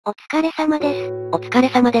お疲れ様です。お疲れ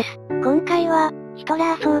様です。今回は、ヒト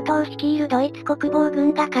ラー総統率いるドイツ国防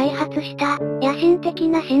軍が開発した、野心的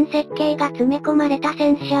な新設計が詰め込まれた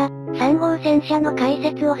戦車、3号戦車の解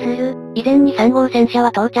説をする。以前に3号戦車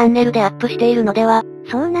は当チャンネルでアップしているのでは？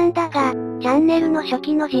そうなんだが、チャンネルの初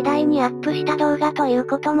期の時代にアップした動画という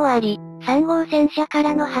こともあり、3号戦車か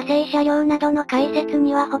らの派生車両などの解説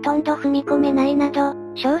にはほとんど踏み込めないなど、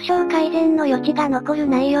少々改善の余地が残る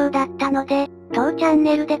内容だったので、当チャン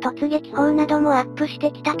ネルで突撃砲などもアップして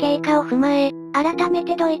きた経過を踏まえ、改め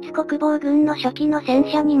てドイツ国防軍の初期の戦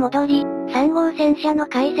車に戻り、3号戦車の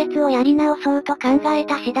解説をやり直そうと考え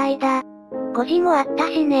た次第だ。誤字もあった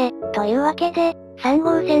しね、というわけで、3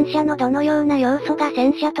号戦車のどのような要素が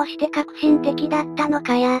戦車として革新的だったの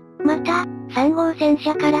かや、また、3号戦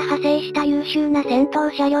車から派生した優秀な戦闘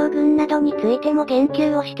車両群などについても言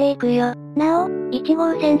及をしていくよ。なお、1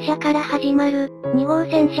号戦車から始まる、2号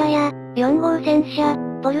戦車や、4号戦車、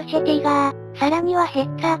ポルシェティガー、さらにはヘ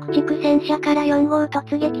ッツァー駆逐戦車から4号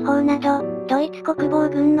突撃砲など、ドイツ国防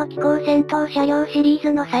軍の機甲戦闘車両シリー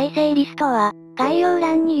ズの再生リストは、概要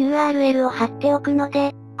欄に URL を貼っておくの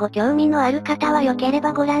で、ご興味のある方はよけれ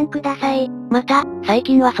ばご覧ください。また、最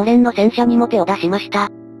近はソ連の戦車にも手を出しました。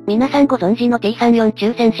皆さんご存知の T34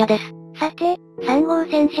 中戦車です。さて、3号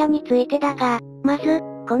戦車についてだが、まず、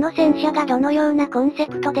この戦車がどのようなコンセ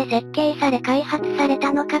プトで設計され開発され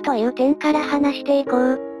たのかという点から話していこ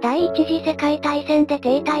う。第一次世界大戦で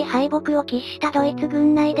停滞敗北を喫したドイツ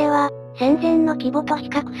軍内では、戦前の規模と比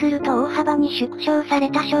較すると大幅に縮小され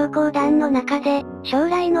た将校団の中で、将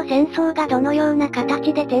来の戦争がどのような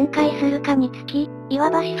形で展開するかにつき、いわ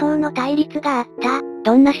ば思想の対立があった。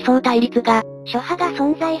どんな思想対立が？諸派が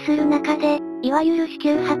存在する中で、いわゆる支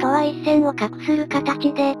給派とは一線を画する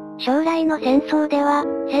形で、将来の戦争では、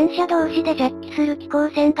戦車同士でジャッキする機甲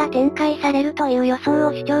戦が展開されるという予想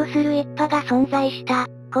を主張する一派が存在した。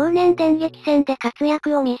後年電撃戦で活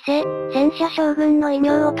躍を見せ、戦車将軍の異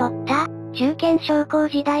名を取った、中堅将校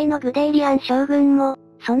時代のグデイリアン将軍も、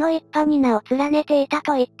その一派に名を連ねていた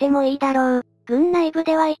と言ってもいいだろう。軍内部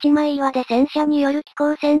では一枚岩で戦車による機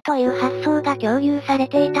甲戦という発想が共有され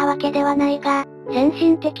ていたわけではないが、先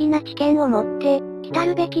進的な知見を持って、来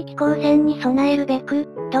るべき機甲戦に備えるべく、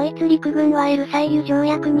ドイツ陸軍はエルサイユ条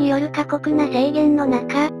約による過酷な制限の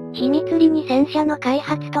中、秘密裏に戦車の開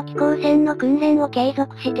発と機甲戦の訓練を継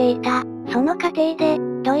続していた。その過程で、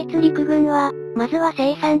ドイツ陸軍は、まずは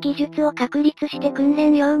生産技術を確立して訓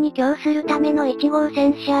練用に供するための1号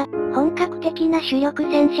戦車、本格的な主力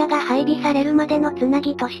戦車が配備されるまでのつな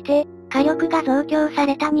ぎとして、火力が増強さ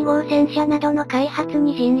れた2号戦車などの開発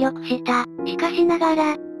に尽力した。しかしなが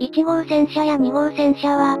ら、1号戦車や2号戦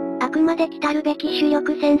車は、あくまで来たるべき主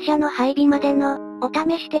力戦車の配備までの、お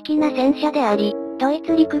試し的な戦車であり、ドイ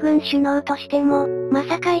ツ陸軍首脳としても、ま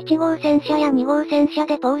さか1号戦車や2号戦車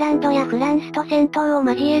でポーランドやフランスと戦闘を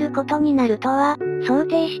交えることになるとは、想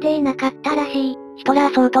定していなかったらしい。ヒト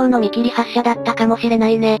ラー総統の見切り発車だったかもしれな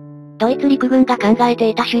いね。ドイツ陸軍が考えて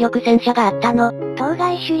いた主力戦車があったの。当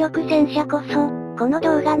該主力戦車こそ、この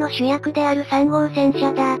動画の主役である3号戦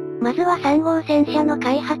車だ。まずは3号戦車の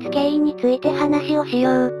開発経緯について話をし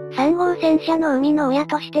よう。3号戦車の生みの親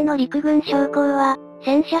としての陸軍将校は、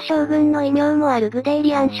戦車将軍の異名もあるグデイ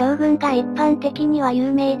リアン将軍が一般的には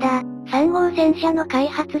有名だ。3号戦車の開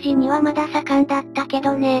発時にはまだ盛んだったけ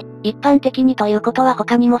どね。一般的にということは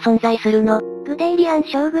他にも存在するの？グデイリアン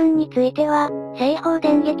将軍については、西方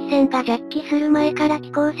電撃戦がジャッキする前から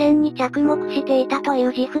機甲戦に着目していたとい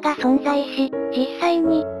う自負が存在し、実際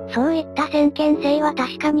に、そういった先見性は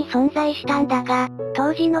確かに存在したんだが、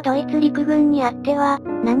当時のドイツ陸軍にあっては、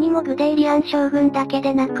何もグデイリアン将軍だけ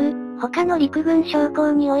でなく、他の陸軍将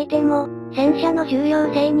校においても、戦車の重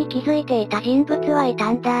要性に気づいていた人物はい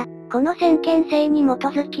たんだ。この先見性に基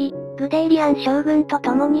づき、グデイリアン将軍と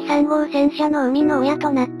共に3号戦車の生みの親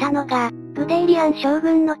となったのが、グデイリアン将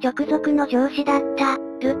軍の直属の上司だった、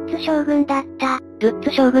ルッツ将軍だった。ルッツ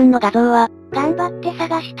将軍の画像は、頑張って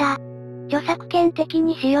探した。著作権的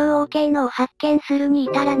に使用 OK のを発見するに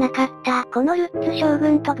至らなかった。このルッツ将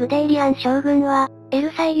軍とグデイリアン将軍は、エ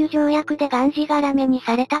ルサイユ条約でがんじがらめに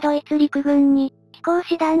されたドイツ陸軍に、機甲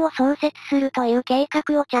師団を創設するという計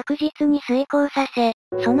画を着実に遂行させ、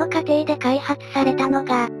その過程で開発されたの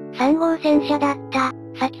が、3号戦車だった。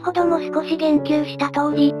先ほども少し言及した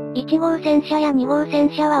通り、1号戦車や2号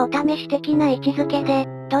戦車はお試し的な位置づけで、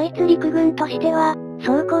ドイツ陸軍としては、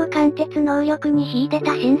装甲貫徹能力に秀で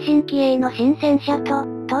た新進気鋭の新戦車と、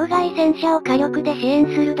当該戦車を火力で支援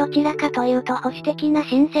するどちらかというと保守的な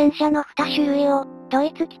新戦車の2種類を、ド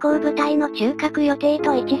イツ機甲部隊の中核予定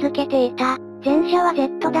と位置づけていた。前者は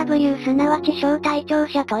ZW すなわち小隊長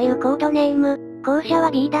車というコードネーム、後者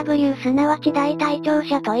は BW すなわち大隊長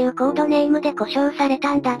車というコードネームで呼称され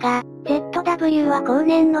たんだが、ZW は後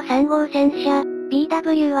年の3号戦車、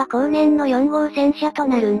BW は後年の4号戦車と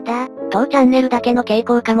なるんだ。当チャンネルだけの傾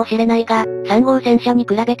向かもしれないが、3号戦車に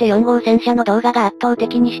比べて4号戦車の動画が圧倒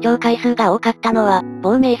的に視聴回数が多かったのは、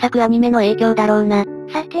某名作アニメの影響だろうな。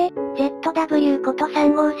さて、ZW こと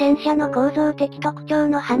3号戦車の構造的特徴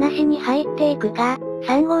の話に入っていくが、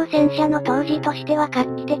3号戦車の当時としては画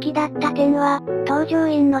期的だった点は、搭乗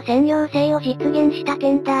員の専用性を実現した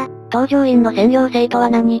点だ。搭乗員の専用性とは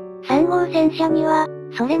何？ 3号戦車には、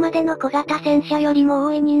それまでの小型戦車よりも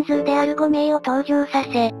多い人数である5名を搭乗さ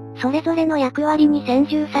せ、それぞれの役割に専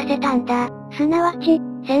従させたんだ。すなわち、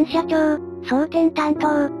戦車長、装填担当、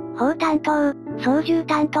砲担当、操縦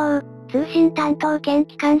担当、通信担当兼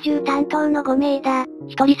機関銃担当の5名だ。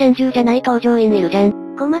一人専従じゃない搭乗員いるじゃん。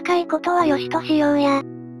細かいことは良しとしようや。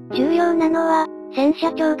重要なのは、戦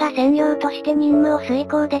車長が専用として任務を遂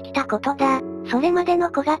行できたことだ。それまで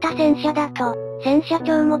の小型戦車だと、戦車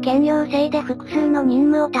長も兼用制で複数の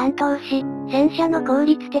任務を担当し、戦車の効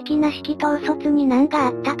率的な指揮統率に難があ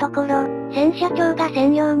ったところ、戦車長が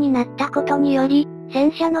専用になったことにより、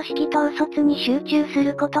戦車の指揮統率に集中す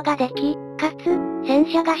ることができ、かつ、戦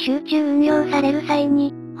車が集中運用される際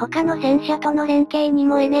に、他の戦車との連携に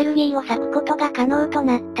もエネルギーを割くことが可能と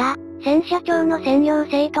なった。戦車長の専用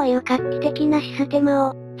性という画期的なシステム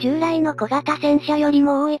を、従来の小型戦車より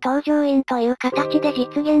も多い搭乗員という形で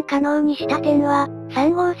実現可能にした点は、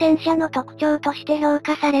3号戦車の特徴として評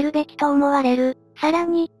価されるべきと思われる。さら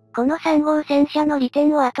に、この3号戦車の利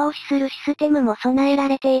点を後押しするシステムも備えら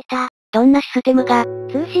れていた。どんなシステムが？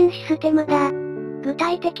通信システムだ。具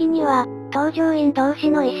体的には、搭乗員同士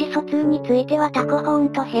の意思疎通についてはタコホーン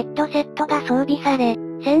とヘッドセットが装備され、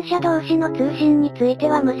戦車同士の通信について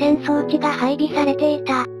は無線装置が配備されてい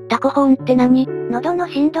た。タコホーンって何？喉の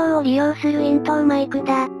振動を利用する咽頭マイク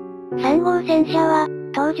だ。3号戦車は、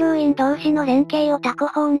搭乗員同士の連携をタコ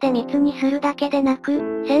ホーンで密にするだけでな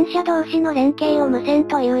く、戦車同士の連携を無線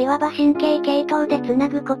といういわば神経系統でつな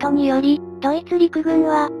ぐことにより、ドイツ陸軍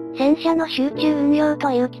は、戦車の集中運用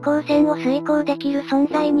という機構戦を遂行できる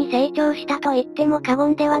存在に成長したと言っても過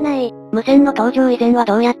言ではない。無線の登場以前は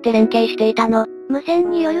どうやって連携していたの？無線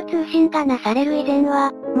による通信がなされる以前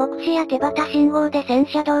は、目視や手旗信号で戦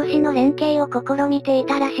車同士の連携を試みてい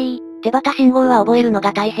たらしい。手旗信号は覚えるの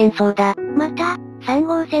が大変そうだ。また、3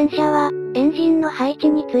号戦車は、エンジンの配置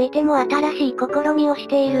についても新しい試みをし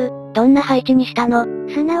ている。どんな配置にしたの？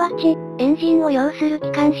すなわち、エンジンを要する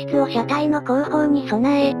機関室を車体の後方に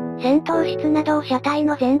備え、戦闘室などを車体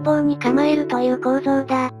の前方に構えるという構造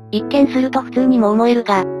だ。一見すると普通にも思える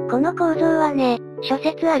が、この構造はね、諸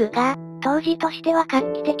説あるが、当時としては画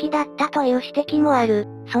期的だったという指摘もある。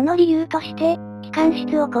その理由として、機関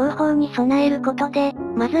室を後方に備えることで、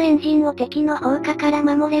まずエンジンを敵の砲火から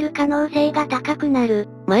守れる可能性が高くなる。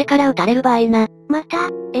前から撃たれる場合な。また、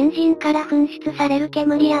エンジンから噴出される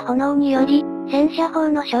煙や炎により、戦車砲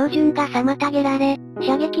の照準が妨げられ、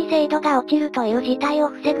射撃精度が落ちるという事態を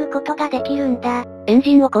防ぐことができるんだ。エン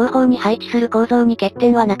ジンを後方に配置する構造に欠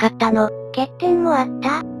点はなかったの？欠点もあっ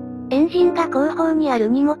た。エンジンが後方にある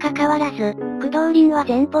にもかかわらず、駆動輪は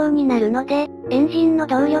前方になるので、エンジンの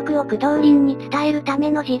動力を駆動輪に伝えるため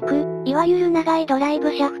の軸、いわゆる長いドライ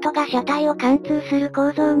ブシャフトが車体を貫通する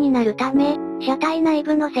構造になるため、車体内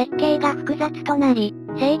部の設計が複雑となり、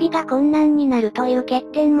整備が困難になるという欠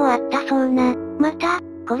点もあったそうな。また、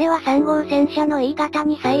これは3号戦車の E 型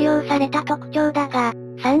に採用された特徴だが、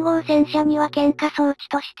3号戦車には点火装置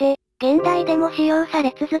として、現代でも使用さ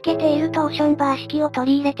れ続けているトーションバー式を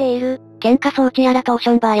取り入れている。点火装置やらトーシ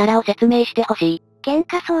ョンバーやらを説明してほしい。点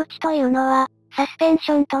火装置というのは、サスペン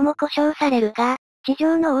ションとも呼称されるが、地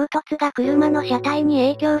上の凹凸が車の車体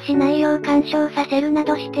に影響しないよう干渉させるな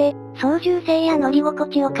どして、操縦性や乗り心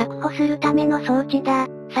地を確保するための装置だ。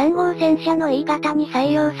3号戦車の E 型に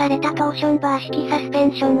採用されたトーションバー式サスペ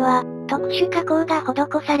ンションは、特殊加工が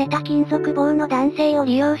施された金属棒の弾性を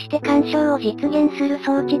利用して干渉を実現する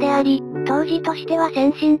装置であり、当時としては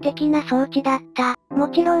先進的な装置だった。も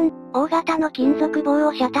ちろん、大型の金属棒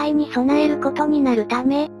を車体に備えることになるた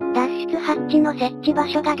め、脱出ハッチの設置場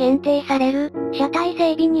所が限定される、車体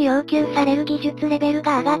整備に要求される技術レベル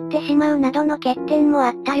が上がってしまうなどの欠点もあ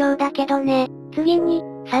ったようだけどね。次に、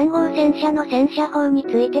3号戦車の戦車砲につ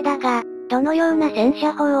いてだが、どのような戦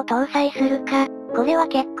車砲を搭載するか、これは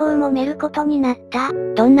結構揉めることになった。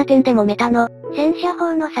どんな点で揉めたの？戦車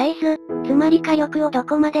砲のサイズ、つまり火力をど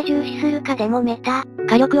こまで重視するかで揉めた。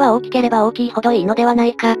火力は大きければ大きいほどいいのではな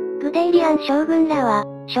いか。グデイリアン将軍らは、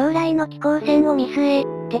将来の機甲戦を見据え、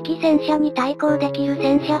敵戦車に対抗できる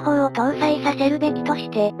戦車砲を搭載させるべきとし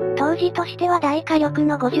て、当時としては大火力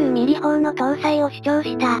の50ミリ砲の搭載を主張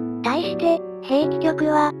した。対して、兵器局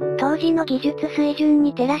は、当時の技術水準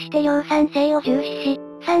に照らして量産性を重視し、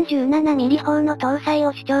37ミリ砲の搭載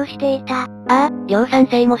を主張していた。量産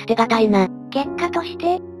性も捨てがたいな。結果とし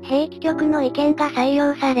て、兵器局の意見が採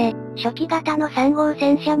用され、初期型の3号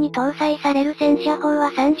戦車に搭載される戦車砲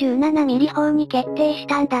は37ミリ砲に決定し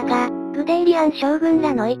たんだが、グデイリアン将軍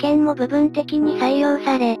らの意見も部分的に採用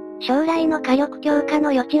され、将来の火力強化の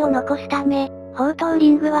余地を残すため、砲塔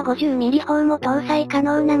リングは50ミリ砲も搭載可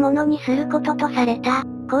能なものにすることとされた。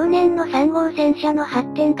後年の3号戦車の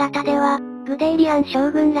発展型では、グデイリアン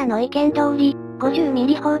将軍らの意見通り、50ミ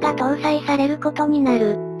リ砲が搭載されることにな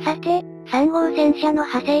る。さて、3号戦車の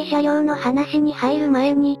派生車両の話に入る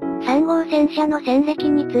前に、3号戦車の戦歴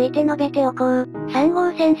について述べておこう。3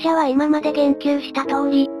号戦車は今まで言及した通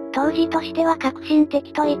り、当時としては革新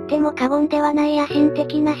的と言っても過言ではない野心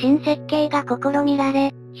的な新設計が試みら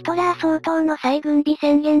れ、ヒトラー総統の再軍備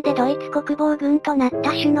宣言でドイツ国防軍となっ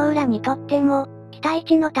た首脳らにとっても、期待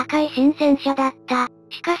値の高い新戦車だった。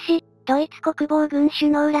しかし、ドイツ国防軍首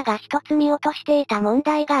脳らが一つ見落としていた問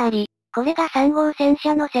題があり、これが3号戦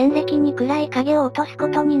車の戦歴に暗い影を落とすこ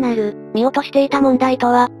とになる。見落としていた問題と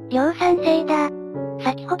は、量産性だ。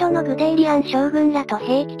先ほどのグデイリアン将軍らと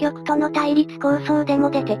兵器局との対立構想でも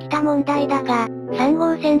出てきた問題だが、3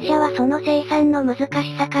号戦車はその生産の難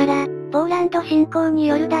しさから、ポーランド侵攻に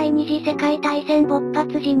よる第二次世界大戦勃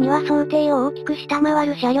発時には想定を大きく下回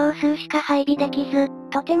る車両数しか配備できず、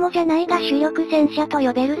とてもじゃないが主力戦車と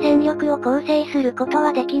呼べる戦力を構成すること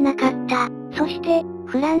はできなかった。そして、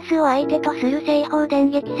フランスを相手とする西方電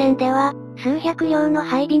撃戦では、数百両の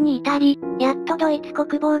配備に至り、やっとドイツ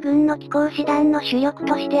国防軍の機甲師団の主力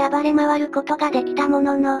として暴れ回ることができたも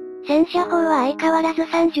のの、戦車砲は相変わらず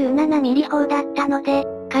37ミリ砲だったので、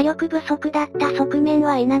火力不足だった側面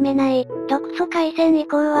は否めない。独ソ開戦以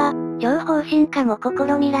降は、情報進化も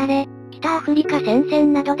試みられ、北アフリカ戦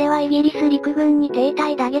線などではイギリス陸軍に停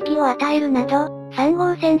滞打撃を与えるなど、3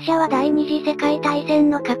号戦車は第二次世界大戦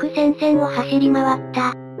の各戦線を走り回っ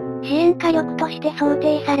た。支援火力として想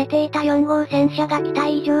定されていた4号戦車が期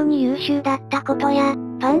待以上に優秀だったことや、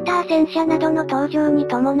パンター戦車などの登場に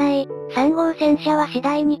伴い、3号戦車は次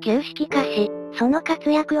第に旧式化し、その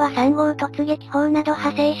活躍は3号突撃砲など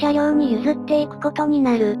派生車両に譲っていくことに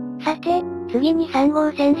なる。さて、次に3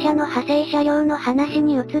号戦車の派生車両の話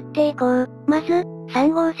に移っていこう。まず、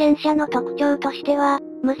3号戦車の特徴としては、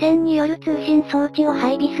無線による通信装置を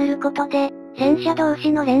配備することで、戦車同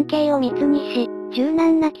士の連携を密にし、柔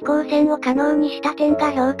軟な機甲戦を可能にした点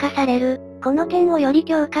が評価される。この点をより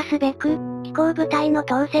強化すべく、機甲部隊の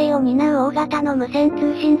統制を担う大型の無線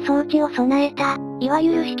通信装置を備えた、いわ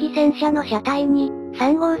ゆる式戦車の車体に、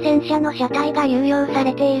3号戦車の車体が有用さ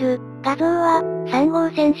れている。画像は、3号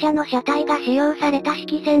戦車の車体が使用された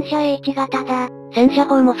式戦車 H 型だ。戦車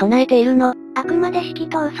砲も備えているの？あくまで式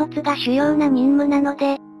統率が主要な任務なの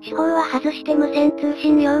で、手法は外して無線通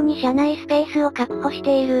信用に車内スペースを確保し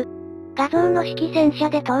ている。画像の式戦車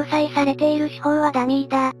で搭載されている手法はダミ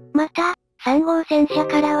ーだ。また、3号戦車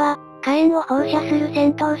からは、火炎を放射する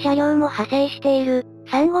戦闘車両も派生している。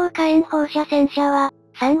3号火炎放射戦車は、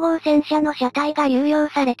3号戦車の車体が有用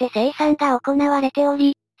されて生産が行われてお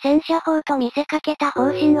り、戦車砲と見せかけた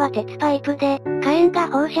砲身は鉄パイプで、火炎が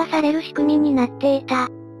放射される仕組みになっていた。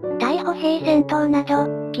対歩兵戦闘な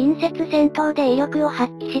ど、近接戦闘で威力を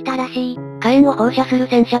発揮したらしい。火炎を放射する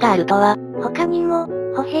戦車があるとは。他にも、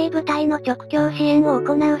歩兵部隊の直強支援を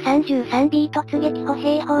行う 33B 突撃歩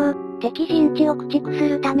兵砲、敵陣地を駆逐す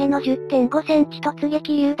るための 10.5 センチ突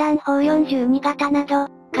撃榴弾砲42型など、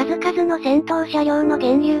数々の戦闘車両の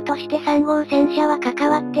源流として3号戦車は関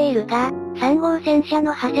わっているが、3号戦車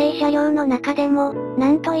の派生車両の中でも、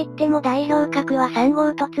なんといっても代表格は3号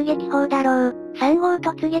突撃砲だろう。3号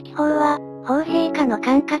突撃砲は、砲兵下の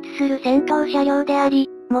管轄する戦闘車両であり、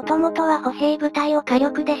もともとは歩兵部隊を火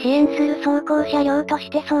力で支援する装甲車両とし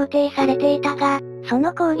て想定されていたが、そ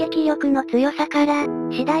の攻撃力の強さから、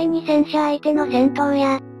次第に戦車相手の戦闘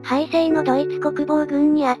や、敗勢のドイツ国防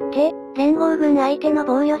軍にあって、連合軍相手の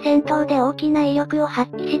防御戦闘で大きな威力を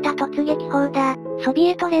発揮した突撃砲だ。ソビ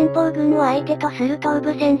エト連邦軍を相手とする東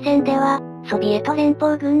部戦線では、ソビエト連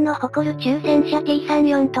邦軍の誇る中戦車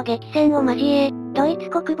T34 と激戦を交え、ドイツ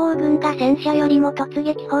国防軍が戦車よりも突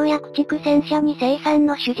撃砲や駆逐戦車に生産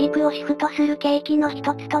の主軸をシフトする契機の一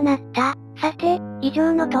つとなった。さて、以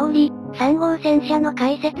上の通り、3号戦車の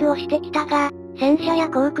解説をしてきたが、戦車や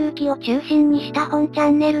航空機を中心にした本チ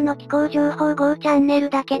ャンネルの機構情報5チャンネル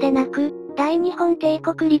だけでなく、大日本帝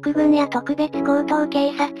国陸軍や特別高等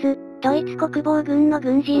警察、ドイツ国防軍の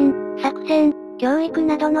軍人、作戦、教育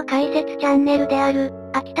などの解説チャンネルである、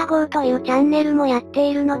あきた号というチャンネルもやって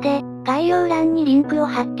いるので、概要欄にリンクを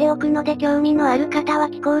貼っておくので興味のある方は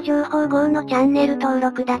気候情報号のチャンネル登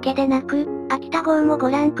録だけでなく、あきた号もご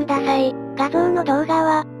覧ください。画像の動画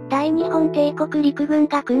は、大日本帝国陸軍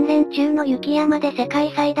が訓練中の雪山で世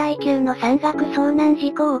界最大級の山岳遭難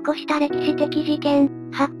事故を起こした歴史的事件、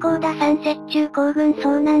八甲田山雪中行軍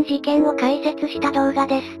遭難事件を解説した動画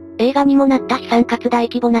です。映画にもなった悲惨かつ大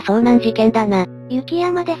規模な遭難事件だな。雪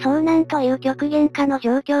山で遭難という極限下の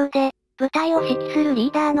状況で、部隊を指揮するリ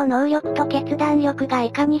ーダーの能力と決断力が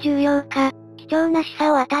いかに重要か、貴重な示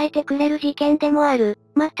唆を与えてくれる事件でもある。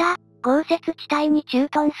また、豪雪地帯に駐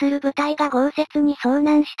屯する部隊が豪雪に遭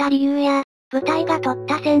難した理由や、部隊が取っ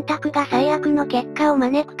た選択が最悪の結果を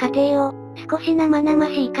招く過程を、少し生々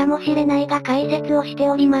しいかもしれないが解説をして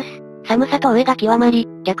おります。寒さと飢えが極まり、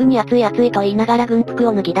逆に暑い暑いと言いながら軍服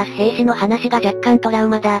を脱ぎ出す兵士の話が若干トラウ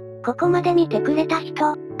マだ。ここまで見てくれた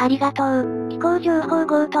人、ありがとう。気候情報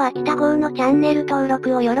号とあきた号のチャンネル登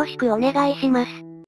録をよろしくお願いします。